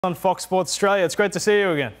On Fox Sports Australia. It's great to see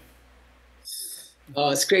you again. Oh,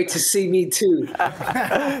 it's great to see me too.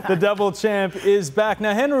 The double champ is back.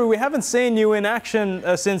 Now, Henry, we haven't seen you in action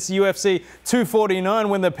since UFC 249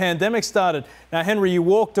 when the pandemic started. Now, Henry, you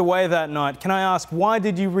walked away that night. Can I ask, why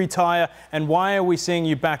did you retire and why are we seeing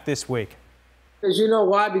you back this week? Because you know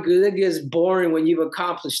why? Because it gets boring when you've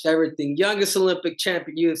accomplished everything. Youngest Olympic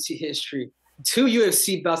champion in UFC history. 2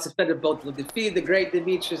 UFC belts defended both of them. Defeated the great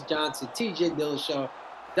Demetrius Johnson, TJ Dillashaw,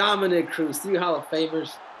 Dominic Cruz, 3 Hall of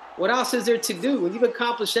Famers. What else is there to do when you've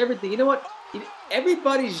accomplished everything? You know what?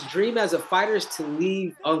 Everybody's dream as a fighter is to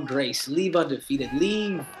leave ungraced, leave undefeated,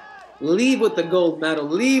 leave with the gold medal,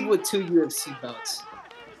 leave with 2 UFC belts.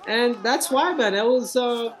 And that's why, man, it was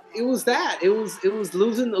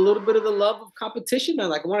losing a little bit of the love of competition, man.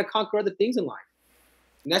 Like, I want to conquer other things in life.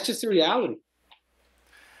 And that's just the reality.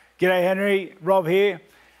 G'day, Henry. Rob here.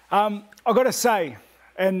 I've got to say,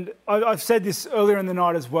 and I've said this earlier in the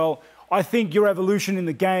night as well, I think your evolution in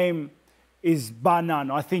the game is bar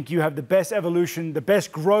none. I think you have the best evolution, the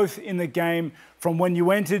best growth in the game from when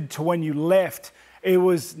you entered to when you left. It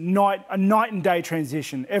was a night and day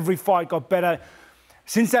transition. Every fight got better.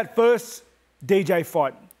 Since that first DJ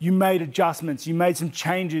fight, you made adjustments, you made some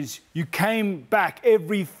changes. You came back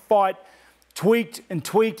every fight, tweaked and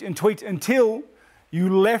tweaked and tweaked until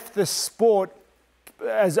you left the sport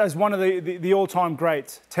as one of the all-time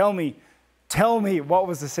greats. Tell me, what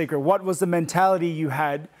was the secret? What was the mentality you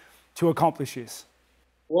had to accomplish this?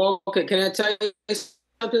 Well, okay, can I tell you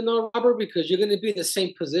something though, Robert? Because you're going to be in the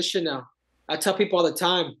same position now. I tell people all the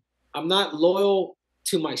time, I'm not loyal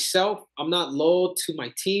to myself. I'm not loyal to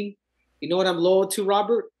my team. You know what I'm loyal to,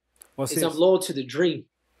 Robert? I'm loyal to the dream.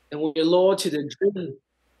 And when you're loyal to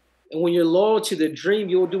the dream,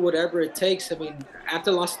 you'll do whatever it takes. I mean,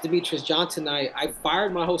 after I lost to Demetrius Johnson, I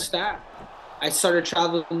fired my whole staff. I started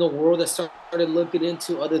traveling the world. I started looking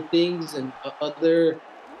into other things and other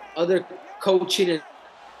coaching and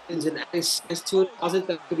adding sense to it. I was that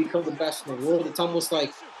I could become the best in the world. It's almost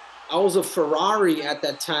like I was a Ferrari at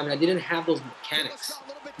that time, and I didn't have those mechanics.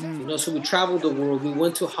 You know, so we traveled the world. We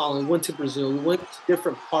went to Holland, went to Brazil, we went to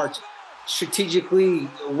different parts. Strategically,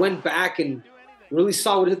 went back and really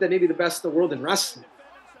saw what it is that maybe the best in the world in wrestling.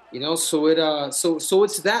 You know, so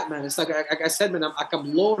it's that, man. It's like I said, man,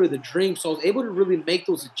 I'm loyal to the dream. So I was able to really make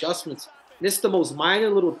those adjustments. And it's the most minor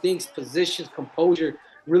little things, positions, composure,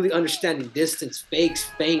 really understanding distance, fakes,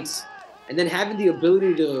 feints, and then having the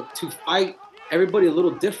ability to fight everybody a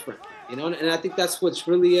little different, you know. And I think that's what's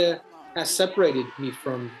really has separated me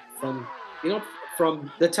from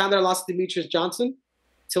the time that I lost to Demetrius Johnson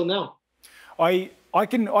till now. I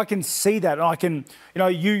can see that. I can, you know,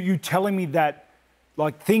 you telling me that,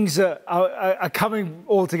 like, things are coming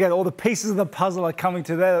all together. All the pieces of the puzzle are coming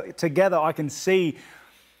together. I can see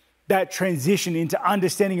that transition into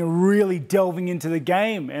understanding and really delving into the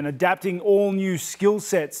game and adapting all new skill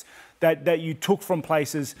sets that you took from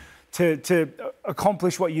places to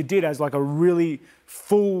accomplish what you did as like a really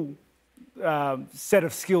full set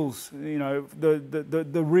of skills, you know,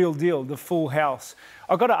 the real deal, the full house.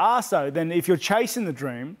 I've got to ask though, then if you're chasing the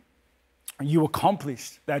dream, you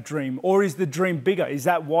accomplished that dream, or is the dream bigger? Is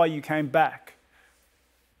that why you came back?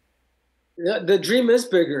 Yeah, the dream is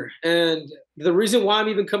bigger. And the reason why I'm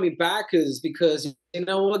even coming back is because, you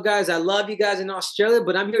know what, guys, I love you guys in Australia,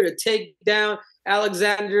 but I'm here to take down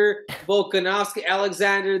Alexander Volkanovski,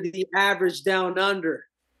 Alexander the average down under.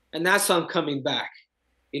 And that's why I'm coming back.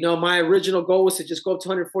 You know, my original goal was to just go up to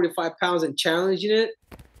 145 pounds and challenging it.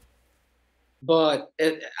 But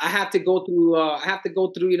I have to go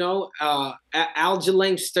through, you know,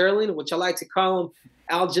 Aljamain Sterling, which I like to call him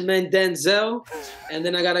Aljamain Denzel. And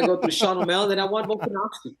then I got to go through Sean O'Malley. Then I want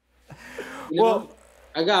Volkanovski. You know,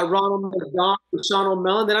 I got Ronald McDonald, Sean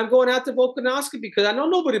O'Malley. Then I'm going after Volkanovski because I know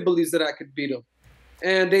nobody believes that I could beat him.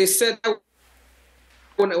 And they said that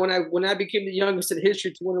when I became the youngest in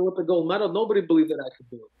history to win an Olympic gold medal, nobody believed that I could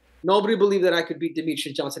do it. Nobody believed that I could beat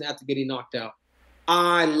Demetrius Johnson after getting knocked out.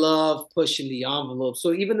 I love pushing the envelope.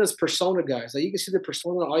 So even this persona, guys, like, you can see the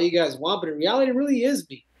persona all you guys want, but in reality, it really is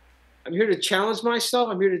me. I'm here to challenge myself.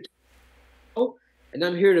 I'm here and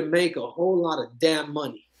I'm here to make a whole lot of damn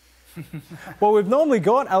money. Well, we've normally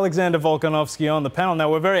got Alexander Volkanovski on the panel.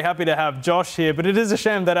 Now, we're very happy to have Josh here, but it is a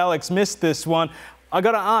shame that Alex missed this one. I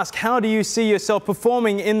got to ask, how do you see yourself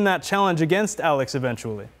performing in that challenge against Alex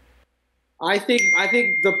eventually? I think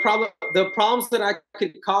the problems that I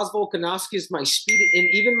could cause Volkanovski is my speed and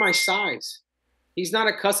even my size. He's not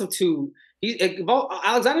accustomed to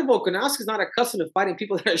Alexander Volkanovski is not accustomed to fighting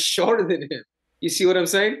people that are shorter than him. You see what I'm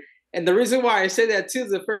saying? And the reason why I say that too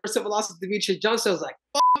is the first time I lost to Demetrius Johnson, I was like,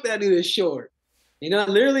 "Fuck, that dude is short." You know,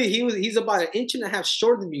 literally, he's about an inch and a half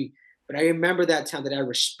shorter than me. But I remember that time that I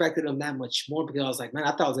respected him that much more because I was like, man,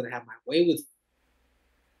 I thought I was gonna have my way with him.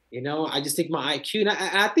 You know, I just think my IQ, and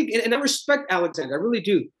I think, and I respect Alexander. I really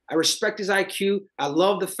do. I respect his IQ. I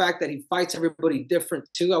love the fact that he fights everybody different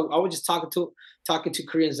too. I was just talking to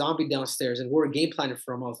Korean Zombie downstairs, and we were game planning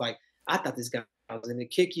for him. I was like, I thought this guy was gonna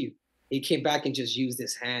kick you. He came back and just used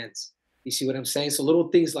his hands. You see what I'm saying? So little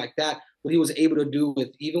things like that, what he was able to do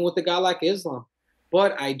even with a guy like Islam.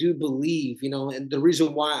 But I do believe, you know, and the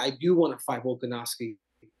reason why I do want to fight Volkanovski,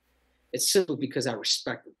 it's simply because I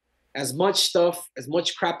respect him. As much stuff, as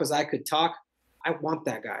much crap as I could talk, I want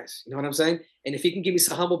that, guys. You know what I'm saying? And if he can give me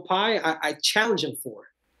some humble pie, I challenge him for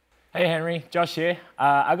it. Hey, Henry. Josh here.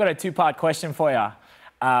 I got a two-part question for you.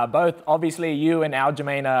 Both, obviously, you and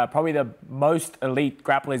Aljamain are probably the most elite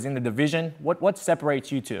grapplers in the division. What separates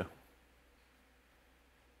you two?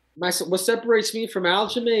 What separates me from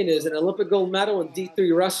Aljamain is an Olympic gold medal in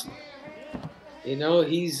D3 wrestling. You know,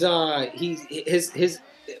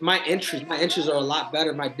 my entries are a lot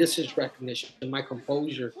better. My distance recognition, my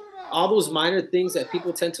composure, all those minor things that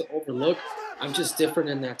people tend to overlook. I'm just different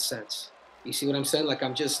in that sense. You see what I'm saying? Like,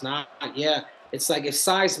 I'm just not. Yeah, it's like if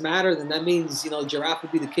size matter, then that means, you know, Giraffe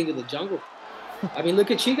would be the king of the jungle. I mean,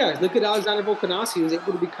 look at you guys. Look at Alexander Volkanovski. He was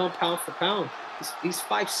able to become pound for pound. He's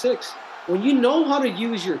 5'6". When you know how to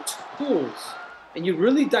use your tools and you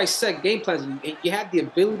really dissect game plans, and you have the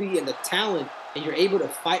ability and the talent, and you're able to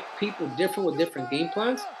fight people different with different game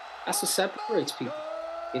plans, that's what separates people.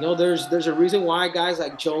 You know, there's a reason why guys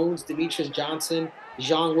like Jones, Demetrius Johnson,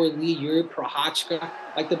 Zhang Lee, Yuri Prochazka,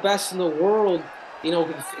 like the best in the world, you know,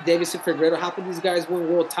 Davidson Figueiredo, how can these guys win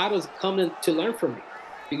world titles, come to learn from me?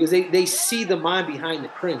 Because they see the mind behind the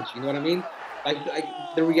cringe, you know what I mean? Like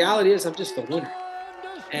the reality is I'm just a winner.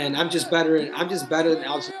 And I'm just better than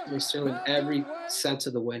Alexander Sterling in every sense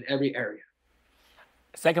of the win, every area.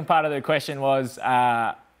 Second part of the question was,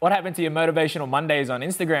 what happened to your motivational Mondays on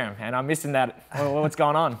Instagram? And I'm missing that. What's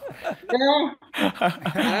going on? Yeah,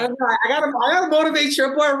 I gotta motivate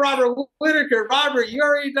your boy Robert Whittaker. Robert, you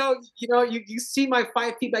already know. You see my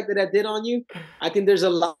fight feedback that I did on you. I think there's a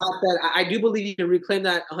lot that I do believe you can reclaim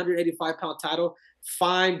that 185-pound title.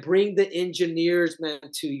 Fine, bring the engineers, man,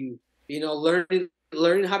 to you. You know,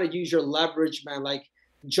 learning how to use your leverage, man. Like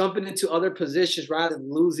jumping into other positions rather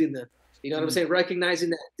than losing them. You know what I'm saying?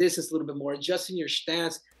 Recognizing that distance a little bit more, adjusting your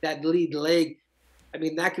stance, that lead leg. I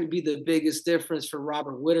mean, that could be the biggest difference for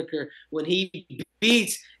Robert Whittaker when he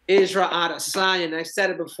beats Israel Adesanya. And I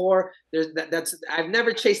said it before. I've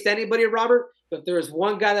never chased anybody, Robert, but there is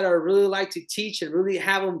one guy that I really like to teach and really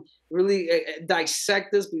have him really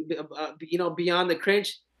dissect this, you know, beyond the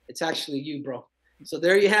cringe. It's actually you, bro. So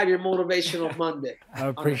there you have your motivational Monday. I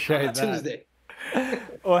appreciate that. Tuesday.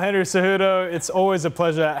 Well, Henry Cejudo, it's always a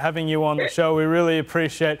pleasure having you on the show. We really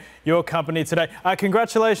appreciate your company today.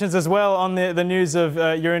 Congratulations as well on the news of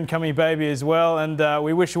your incoming baby as well, and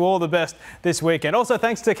we wish you all the best this weekend. Also,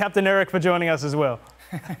 thanks to Captain Eric for joining us as well.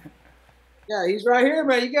 Yeah, he's right here,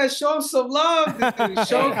 man. You guys show him some love, dude.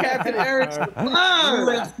 Show Captain Eric some love.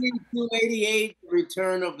 UFC 288,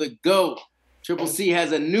 Return of the GOAT. Triple C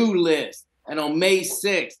has a new list, and on May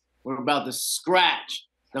 6th, we're about to scratch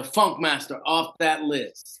the Funk Master off that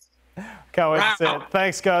list. Can't wait to see it.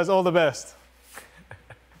 Thanks, guys. All the best.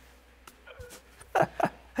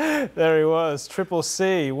 There he was, Triple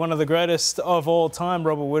C, one of the greatest of all time,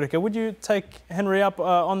 Robert Whittaker. Would you take Henry up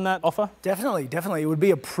on that offer? Definitely, definitely. It would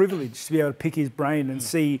be a privilege to be able to pick his brain and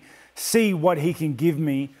see what he can give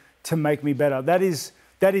me to make me better. That is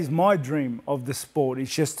my dream of the sport.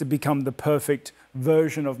 It's just to become the perfect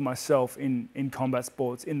version of myself in combat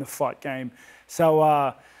sports, in the fight game.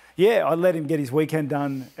 So, yeah, I'd let him get his weekend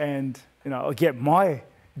done and, you know, I'll get my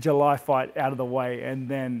July fight out of the way, and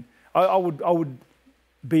then I would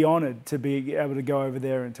be honoured to be able to go over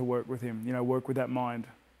there and to work with him, you know, work with that mind.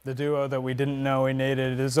 The duo that we didn't know we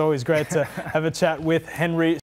needed. It is always great to have a chat with Henry